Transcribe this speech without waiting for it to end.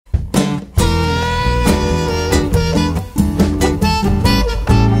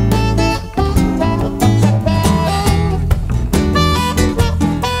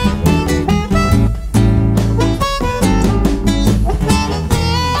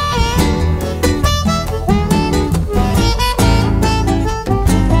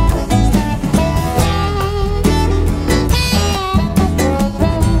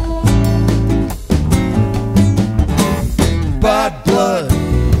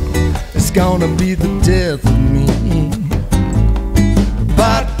is gonna be the death of me.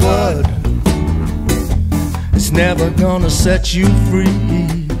 Bad blood is never gonna set you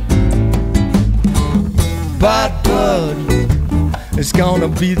free. Bad blood is gonna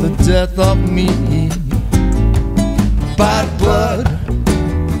be the death of me. Bad blood,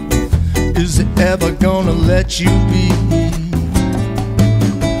 is it ever gonna let you be?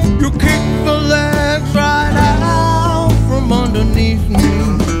 You kick the legs right out from underneath me,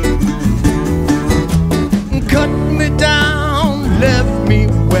 cut me down, left me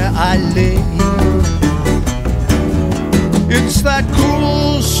where I lay. It's that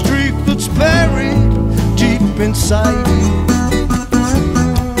cruel streak that's buried deep inside you.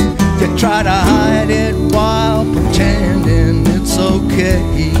 You try to hide it while pretending it's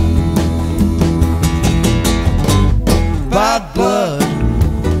okay. Bad blood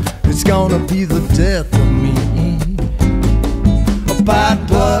is gonna be the death of me. Bad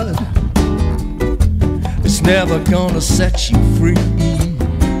blood is never gonna set you free.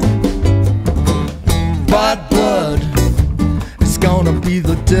 Bad blood is gonna be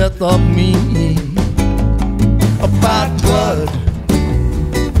the death of me. Bad blood,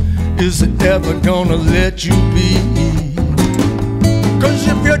 is it ever gonna let you be? 'Cause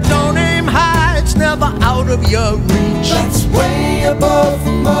if you don't aim high, it's never out of your reach. That's way above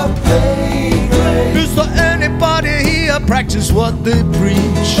my pay grade. Is there anybody here practice what they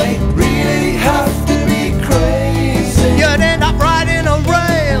preach? They really have to be crazy. You'd end up right in a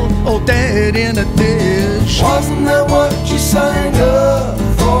rail or dead in a ditch. Wasn't that what you signed up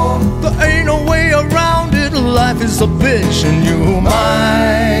for? There ain't no way around it. Life is a bitch and you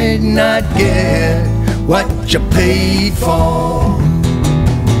might not get what you paid for.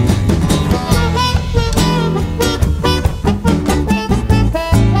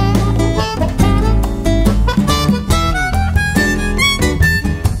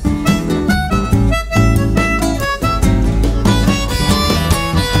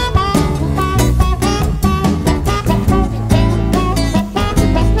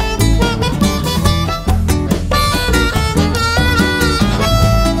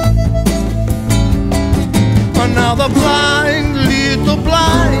 Now the blind lead the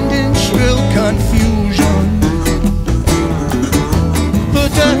blind in shrill confusion. The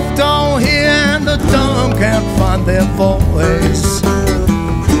deaf don't hear and the dumb can't find their voice.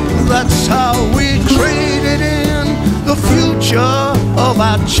 That's how we traded in the future of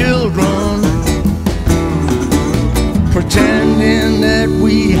our children, pretending that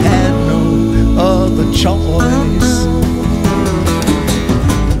we had no other choice.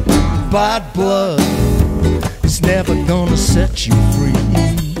 Bad blood is never gonna set you free.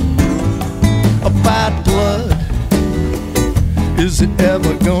 Bad blood, is it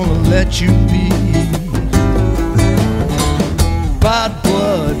ever gonna let you be? Bad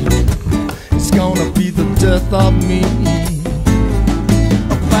blood is gonna be the death of me.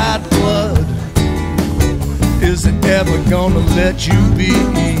 Bad blood, is it ever gonna let you be?